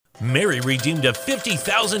Mary redeemed a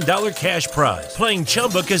 $50,000 cash prize playing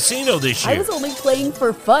Chumba Casino this year. I was only playing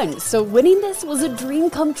for fun, so winning this was a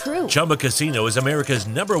dream come true. Chumba Casino is America's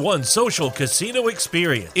 #1 social casino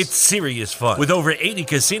experience. It's serious fun. With over 80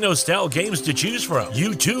 casino-style games to choose from,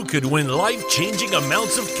 you too could win life-changing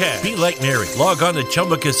amounts of cash. Be like Mary. Log on to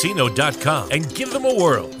ChumbaCasino.com and give them a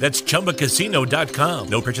whirl. That's ChumbaCasino.com.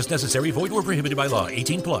 No purchase necessary. Void where prohibited by law.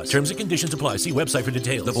 18 plus. Terms and conditions apply. See website for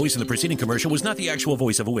details. The voice in the preceding commercial was not the actual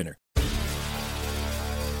voice of a winner.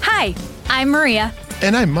 Hi, I'm Maria.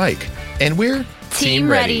 And I'm Mike. And we're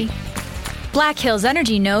Team Ready. Black Hills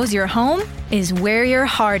Energy knows your home is where your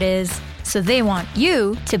heart is, so they want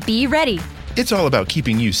you to be ready. It's all about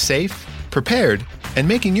keeping you safe, prepared, and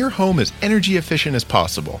making your home as energy efficient as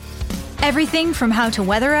possible. Everything from how to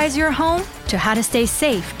weatherize your home to how to stay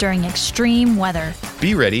safe during extreme weather.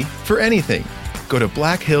 Be ready for anything. Go to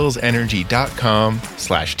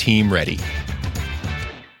blackhillsenergy.com/Team Ready.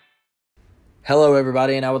 Hello,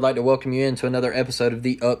 everybody, and I would like to welcome you into another episode of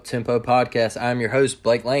the Up Tempo Podcast. I'm your host,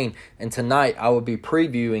 Blake Lane, and tonight I will be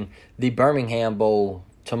previewing the Birmingham Bowl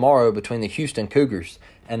tomorrow between the Houston Cougars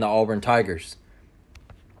and the Auburn Tigers.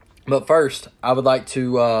 But first, I would like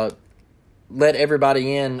to let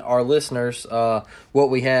everybody in, our listeners, what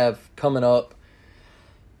we have coming up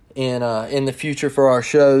in the future for our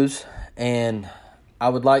shows, and I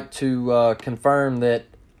would like to confirm that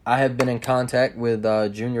I have been in contact with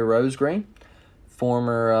Junior Rosegreen,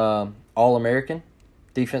 former All-American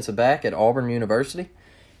defensive back at Auburn University,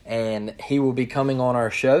 and he will be coming on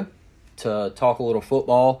our show to talk a little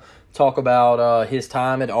football, talk about his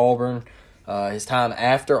time at Auburn, his time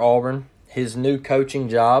after Auburn, his new coaching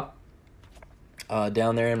job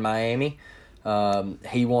down there in Miami.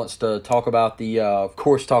 He wants to talk about of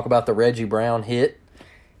course, the Reggie Brown hit,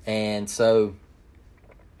 and so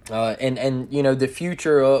and you know, the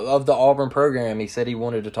future of the Auburn program. He said he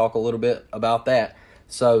wanted to talk a little bit about that.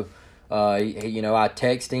 So, I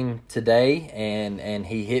texted him today, and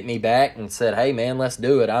he hit me back and said, "Hey man, let's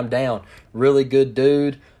do it. I'm down." Really good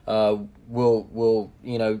dude. We'll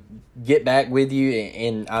get back with you.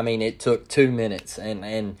 And I mean, it took 2 minutes,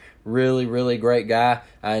 and really, really great guy.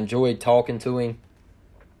 I enjoyed talking to him.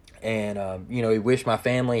 And, he wished my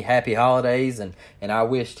family happy holidays, and I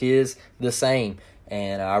wished his the same.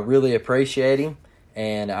 And I really appreciate him,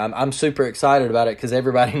 and I'm super excited about it because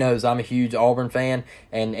everybody knows I'm a huge Auburn fan,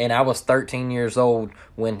 and I was 13 years old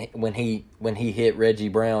when he hit Reggie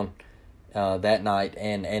Brown that night,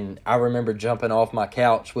 and I remember jumping off my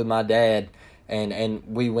couch with my dad, and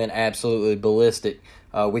we went absolutely ballistic.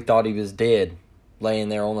 We thought he was dead, laying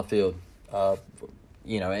there on the field,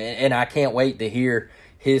 and I can't wait to hear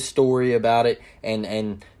his story about it,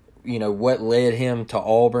 and what led him to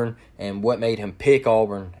Auburn and what made him pick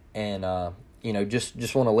Auburn. And,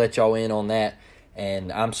 just want to let y'all in on that.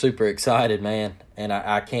 And I'm super excited, man. And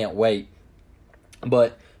I can't wait.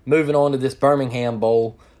 But moving on to this Birmingham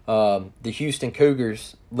Bowl, the Houston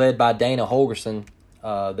Cougars, led by Dana Holgorsen,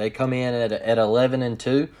 they come in at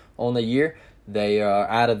 11-2 on the year. They are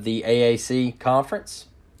out of the AAC conference.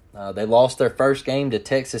 They lost their first game to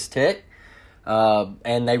Texas Tech.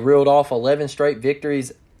 And they reeled off 11 straight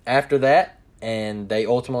victories after that, and they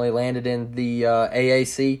ultimately landed in the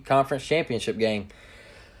AAC Conference Championship game.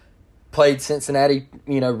 Played Cincinnati,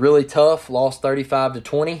 really tough, lost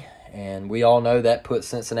 35-20, and we all know that put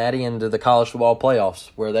Cincinnati into the college football playoffs,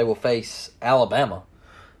 where they will face Alabama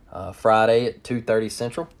Friday at 2:30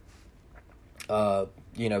 Central. I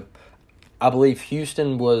believe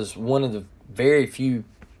Houston was one of the very few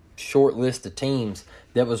short list of teams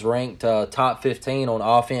that was ranked top 15 on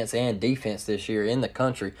offense and defense this year in the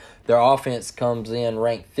country. Their offense comes in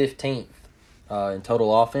ranked 15th in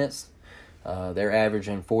total offense. They're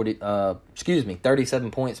averaging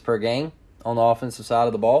 37 points per game on the offensive side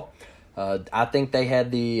of the ball. I think they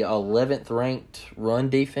had the 11th ranked run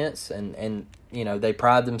defense, and they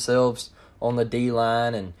pride themselves on the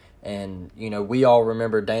D-line, and we all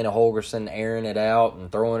remember Dana Holgorsen airing it out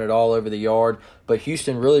and throwing it all over the yard. But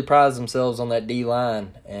Houston really prides themselves on that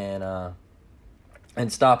D-line and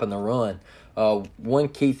stopping the run. One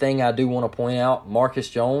key thing I do want to point out, Marcus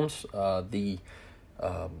Jones, the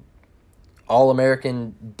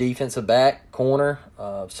All-American defensive back, corner,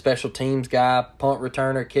 special teams guy, punt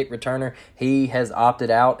returner, kick returner, he has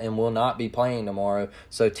opted out and will not be playing tomorrow.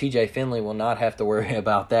 So TJ Finley will not have to worry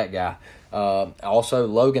about that guy. Also,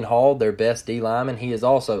 Logan Hall, their best D lineman, he has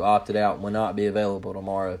also opted out and will not be available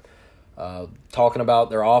tomorrow. Talking about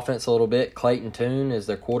their offense a little bit, Clayton Tune is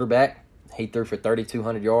their quarterback. He threw for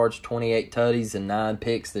 3,200 yards, 28 tutties, and 9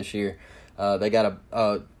 picks this year. They got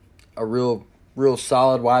a real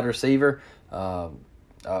solid wide receiver.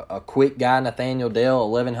 a quick guy, Nathaniel Dell,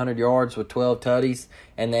 1,100 yards with 12 tutties,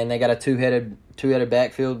 and then they got a two-headed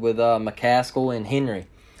backfield with McCaskill and Henry.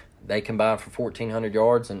 They combined for 1,400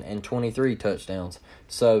 yards and 23 touchdowns.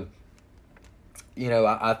 So,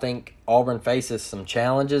 I think Auburn faces some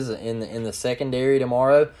challenges in the secondary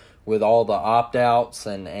tomorrow with all the opt-outs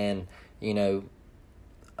and they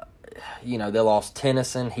lost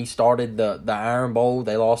Tennyson. He started the Iron Bowl.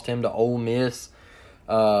 They lost him to Ole Miss.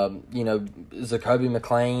 Zacoby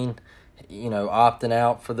McClain, opting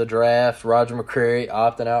out for the draft. Roger McCreary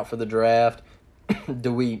opting out for the draft.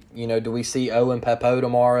 Do we see Owen Papo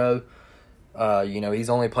tomorrow? He's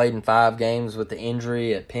only played in 5 games with the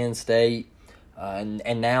injury at Penn State.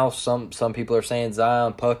 And now some people are saying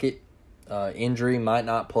Zion Puckett injury might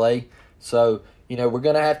not play. So, we're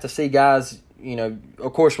going to have to see guys,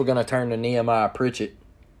 of course we're going to turn to Nehemiah Pritchett.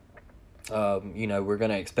 We're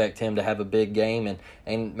going to expect him to have a big game.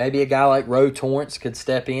 And maybe a guy like Roe Torrance could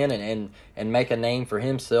step in and make a name for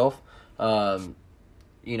himself.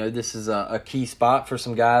 This is a key spot for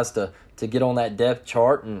some guys to get on that depth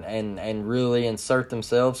chart and really insert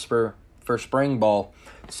themselves for spring ball.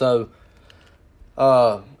 So,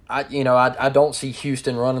 I don't see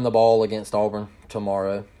Houston running the ball against Auburn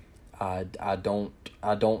tomorrow. I don't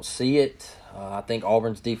see it. I think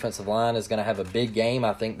Auburn's defensive line is going to have a big game.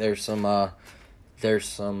 I think there's some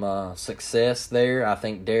success there. I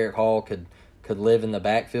think Derek Hall could live in the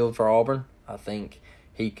backfield for Auburn. I think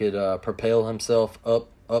he could propel himself up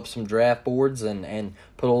some draft boards and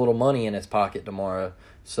put a little money in his pocket tomorrow.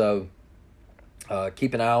 So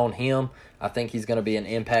keep an eye on him. I think he's going to be an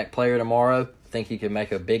impact player tomorrow. I think he could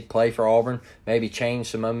make a big play for Auburn, maybe change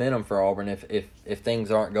some momentum for Auburn if things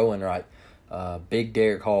aren't going right. Big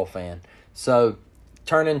Derek Hall fan. So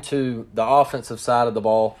turning to the offensive side of the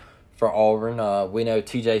ball for Auburn, we know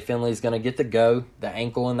T.J. Finley's going to get the go. The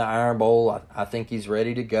ankle in the Iron Bowl, I think he's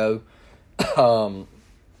ready to go. A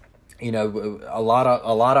lot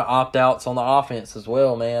of opt-outs on the offense as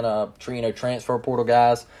well, man. Transfer portal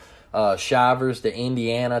guys. Shivers to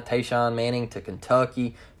Indiana, Tayshawn Manning to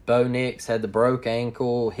Kentucky. Bo Nix had the broke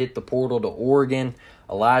ankle, hit the portal to Oregon.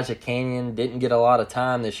 Elijah Canyon didn't get a lot of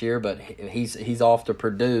time this year, but he's off to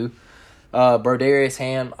Purdue. Brodarius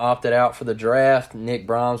Ham opted out for the draft. Nick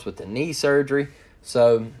Brahms with the knee surgery.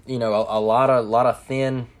 So a lot of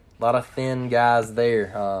thin guys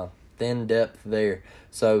there, thin depth there.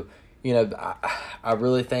 So I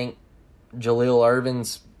really think Jaleel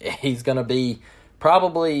Irvin's he's probably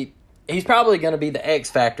going to be the X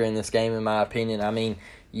factor in this game, in my opinion. I mean,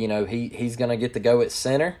 he's going to get to go at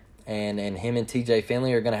center, and him and T.J.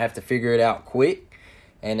 Finley are going to have to figure it out quick,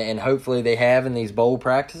 and hopefully they have in these bowl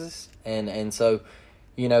practices. And so,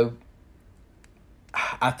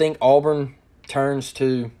 I think Auburn turns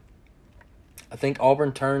to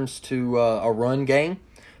a run game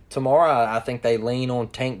tomorrow. I think they lean on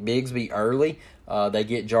Tank Bigsby early. They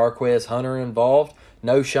get Jarquez Hunter involved.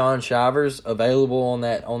 No Sean Shivers available on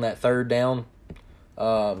that third down.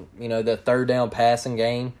 The third down passing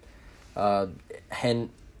game. And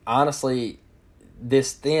honestly,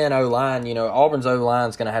 this thin O-line, Auburn's O-line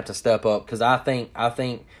is going to have to step up because I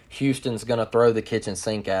think Houston's going to throw the kitchen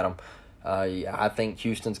sink at them. I think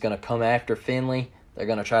Houston's going to come after Finley. They're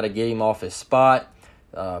going to try to get him off his spot,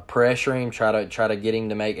 pressure him, try to get him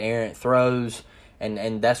to make errant throws,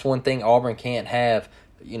 and that's one thing Auburn can't have.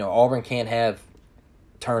 Auburn can't have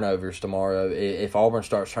turnovers tomorrow. If Auburn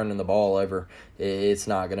starts turning the ball over, it's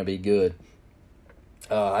not going to be good.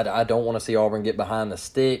 I don't want to see Auburn get behind the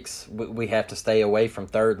sticks. We have to stay away from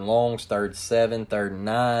 3rd and longs, 3rd and 7, 3rd and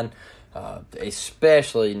 9,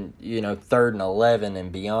 especially 3rd and 11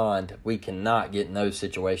 and beyond. We cannot get in those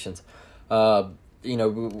situations. It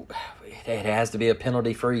has to be a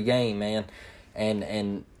penalty-free game, man.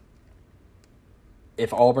 And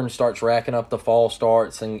if Auburn starts racking up the false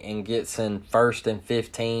starts and gets in 1st and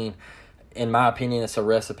 15, in my opinion, it's a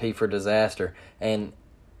recipe for disaster. And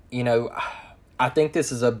I think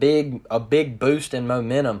this is a big boost in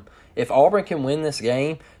momentum. If Auburn can win this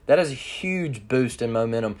game, that is a huge boost in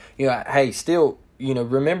momentum.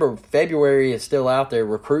 Remember, February is still out there.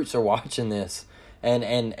 Recruits are watching this.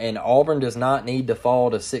 And Auburn does not need to fall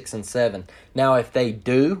to 6 and 7. Now, if they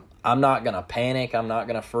do, I'm not going to panic. I'm not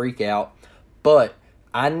going to freak out. But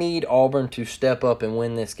I need Auburn to step up and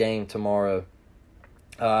win this game tomorrow.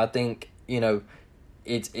 I think,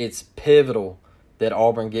 it's pivotal that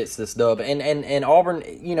Auburn gets this dub. And Auburn,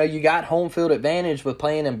 you got home field advantage with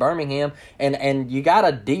playing in Birmingham, and you got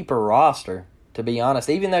a deeper roster, to be honest.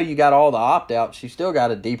 Even though you got all the opt-outs, you still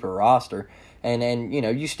got a deeper roster. And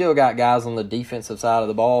you still got guys on the defensive side of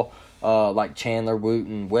the ball, like Chandler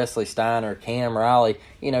Wooten, Wesley Steiner, Cam Riley,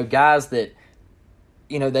 guys that,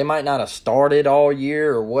 they might not have started all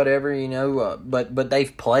year or whatever, but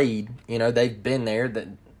they've played. They've been there. That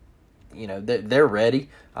they're ready.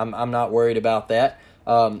 I'm not worried about that.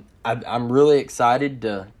 I'm really excited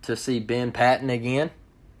to see Ben Patton again.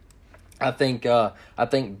 I think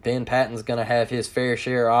Ben Patton's going to have his fair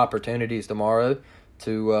share of opportunities tomorrow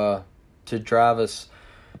to drive us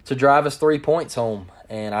 3 points home,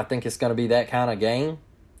 and I think it's going to be that kind of game.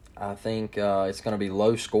 I think it's going to be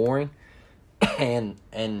low scoring, and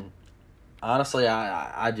honestly,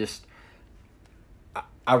 I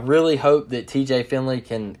really hope that TJ Finley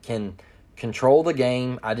can control the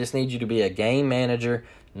game. I just need you to be a game manager,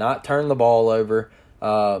 not turn the ball over.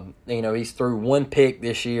 He's threw one pick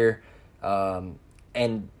this year,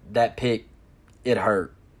 and that pick, it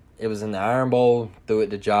hurt. It was in the Iron Bowl, threw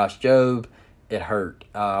it to Josh Jobe. It hurt.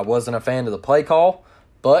 I wasn't a fan of the play call,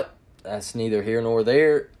 but that's neither here nor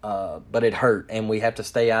there. But it hurt, and we have to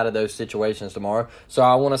stay out of those situations tomorrow. So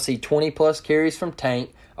I want to see 20+ carries from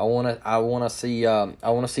Tank. I want to see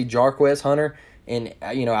Jarquez Hunter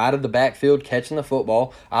out of the backfield catching the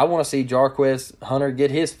football. I want to see Jarquez Hunter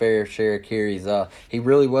get his fair share of carries. He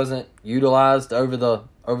really wasn't utilized over the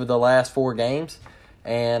last 4 games,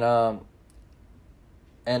 and I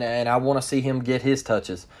want to see him get his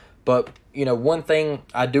touches. But one thing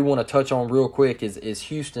I do want to touch on real quick is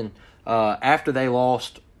Houston. After they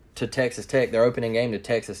lost to Texas Tech, their opening game to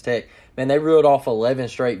Texas Tech, man, they reeled off 11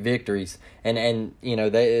 straight victories, and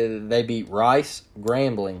they beat Rice,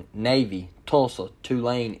 Grambling, Navy, Tulsa,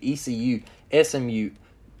 Tulane, ECU, SMU,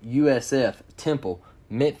 USF, Temple,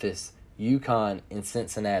 Memphis, UConn, and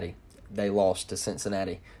Cincinnati. They lost to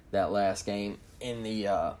Cincinnati that last game in the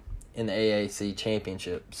AAC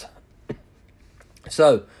championships.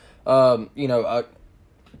 So,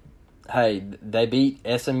 hey, they beat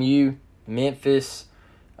SMU, Memphis.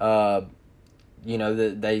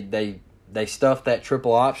 They stuffed that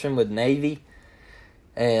triple option with Navy,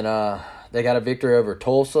 and they got a victory over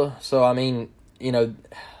Tulsa. So, I mean,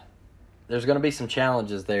 there's going to be some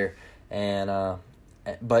challenges there, and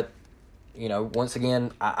but once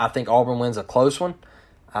again, I think Auburn wins a close one.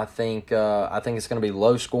 I think it's going to be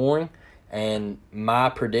low scoring, and my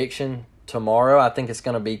prediction tomorrow, I think it's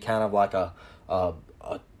going to be kind of like a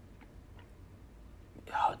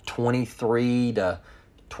 23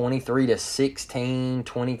 to 16,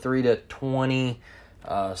 23 to 20,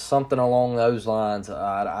 something along those lines.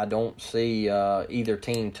 I don't see either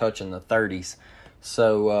team touching the 30s.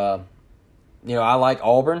 So I like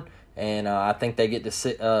Auburn, and I think they get to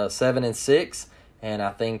 7-6, and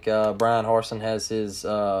I think Brian Harsin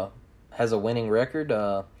has a winning record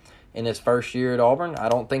in his first year at Auburn. I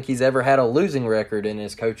don't think he's ever had a losing record in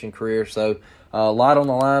his coaching career. So a lot on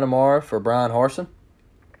the line tomorrow for Brian Harsin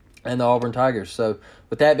and the Auburn Tigers. So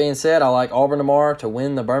with that being said, I like Auburn tomorrow to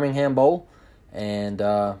win the Birmingham Bowl. And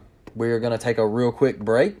we're going to take a real quick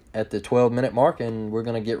break at the 12-minute mark, and we're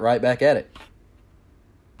going to get right back at it.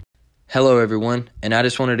 Hello, everyone, and I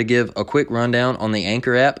just wanted to give a quick rundown on the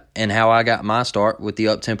Anchor app and how I got my start with the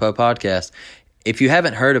Uptempo podcast. If you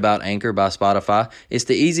haven't heard about Anchor by Spotify, it's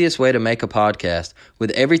the easiest way to make a podcast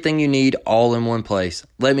with everything you need all in one place.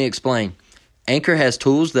 Let me explain. Anchor has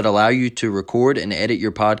tools that allow you to record and edit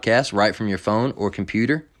your podcast right from your phone or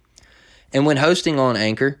computer. And when hosting on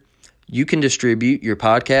Anchor, you can distribute your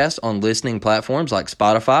podcast on listening platforms like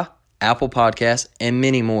Spotify, Apple Podcasts, and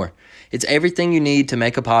many more. It's everything you need to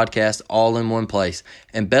make a podcast all in one place.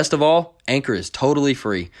 And best of all, Anchor is totally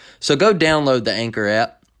free. So go download the Anchor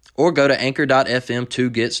app or go to anchor.fm to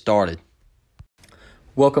get started.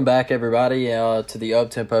 Welcome back, everybody, to the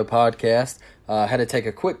Uptempo podcast. I had to take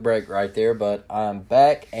a quick break right there, but I'm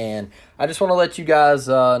back, and I just want to let you guys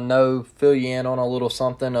fill you in on a little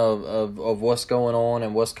something of what's going on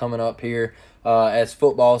and what's coming up here as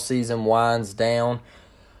football season winds down.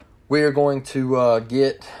 We are going to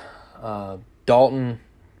get Dalton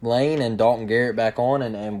Lane and Dalton Garrett back on,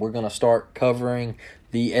 and we're going to start covering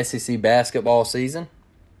the SEC basketball season.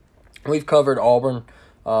 We've covered Auburn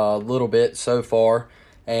a little bit so far,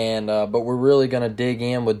 and but we're really going to dig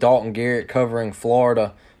in with Dalton Garrett covering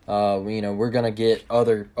Florida. We're going to get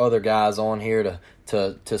other guys on here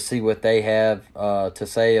to see what they have to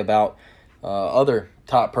say about other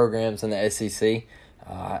top programs in the SEC.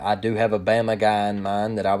 I do have a Bama guy in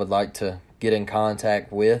mind that I would like to get in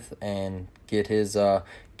contact with and get his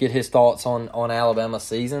thoughts on Alabama's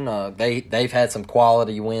season. They've had some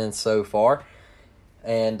quality wins so far.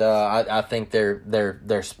 And I think they're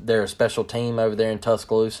a special team over there in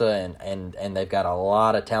Tuscaloosa, and they've got a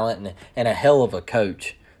lot of talent and a hell of a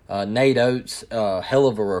coach. Nate Oates, hell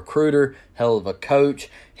of a recruiter, hell of a coach.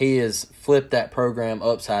 He has flipped that program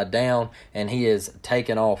upside down, and he has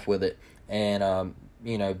taken off with it. And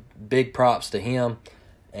big props to him.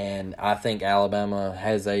 And I think Alabama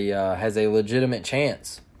has a legitimate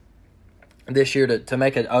chance this year to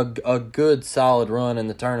make a good solid run in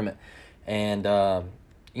the tournament. And man,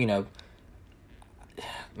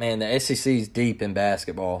 the SEC is deep in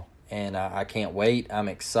basketball, and I can't wait. I'm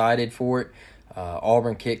excited for it.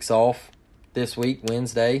 Auburn kicks off this week,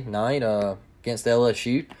 Wednesday night, against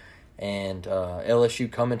LSU. And LSU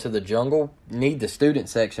coming to the jungle. Need the student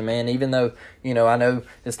section, man. Even though, I know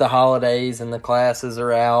it's the holidays and the classes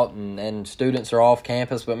are out and students are off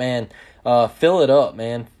campus. But, man, fill it up,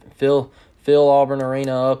 man. Fill Auburn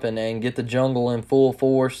Arena up and get the jungle in full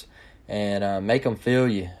force and make them feel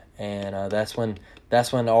you. And that's when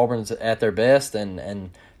Auburn's at their best and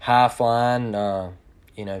high flying,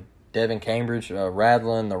 Devin Cambridge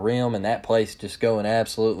rattling the rim and that place just going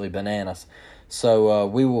absolutely bananas. So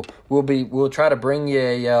we'll try to bring you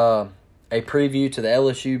a preview to the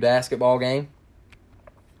LSU basketball game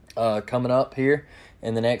coming up here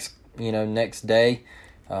in the next day.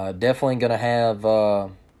 Definitely gonna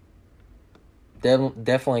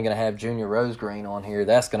have Junior Rose Green on here.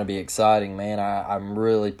 That's gonna be exciting, man. I'm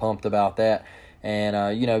really pumped about that. And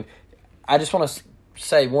I just want to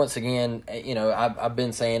say once again, I've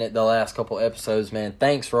been saying it the last couple episodes, man.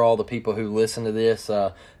 Thanks for all the people who listen to this.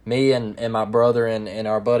 Me and my brother and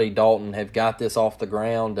our buddy Dalton have got this off the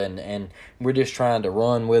ground, and we're just trying to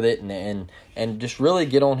run with it and just really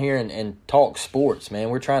get on here and talk sports, man.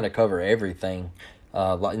 We're trying to cover everything.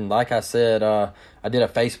 Like I said, I did a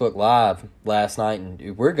Facebook Live last night,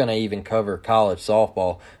 and we're going to even cover college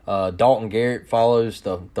softball. Dalton Garrett follows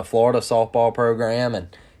the Florida softball program,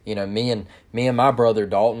 and me and my brother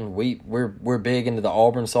Dalton, we're big into the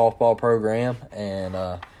Auburn softball program,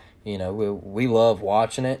 and we love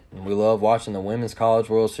watching it, and we love watching the Women's College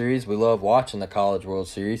World Series. We love watching the College World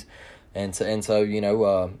Series, and so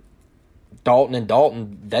Dalton and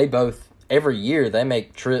Dalton, they both every year they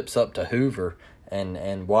make trips up to Hoover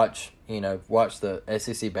and watch the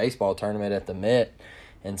SEC baseball tournament at the Met,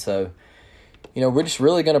 and so we're just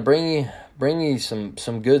really going to bring you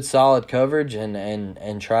some good solid coverage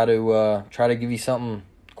and try to give you something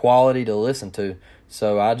quality to listen to.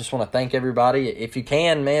 So I just want to thank everybody. If you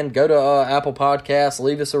can, man, go to Apple Podcasts,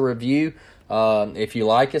 leave us a review. If you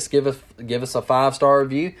like us, give us a 5-star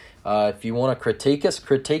review. If you want to critique us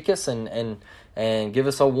and give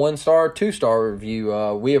us a 1-star, 2-star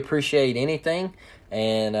review. We appreciate anything,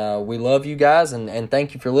 and we love you guys, and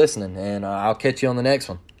thank you for listening. And I'll catch you on the next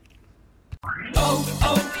one.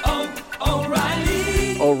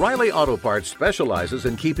 O'Reilly Auto Parts specializes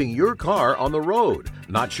in keeping your car on the road.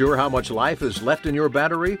 Not sure how much life is left in your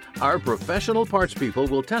battery? Our professional parts people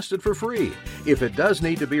will test it for free. If it does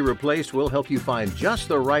need to be replaced, we'll help you find just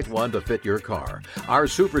the right one to fit your car. Our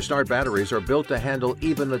Superstart batteries are built to handle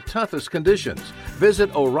even the toughest conditions.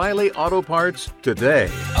 Visit O'Reilly Auto Parts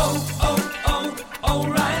today.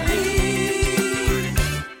 O'Reilly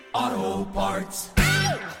Auto Parts.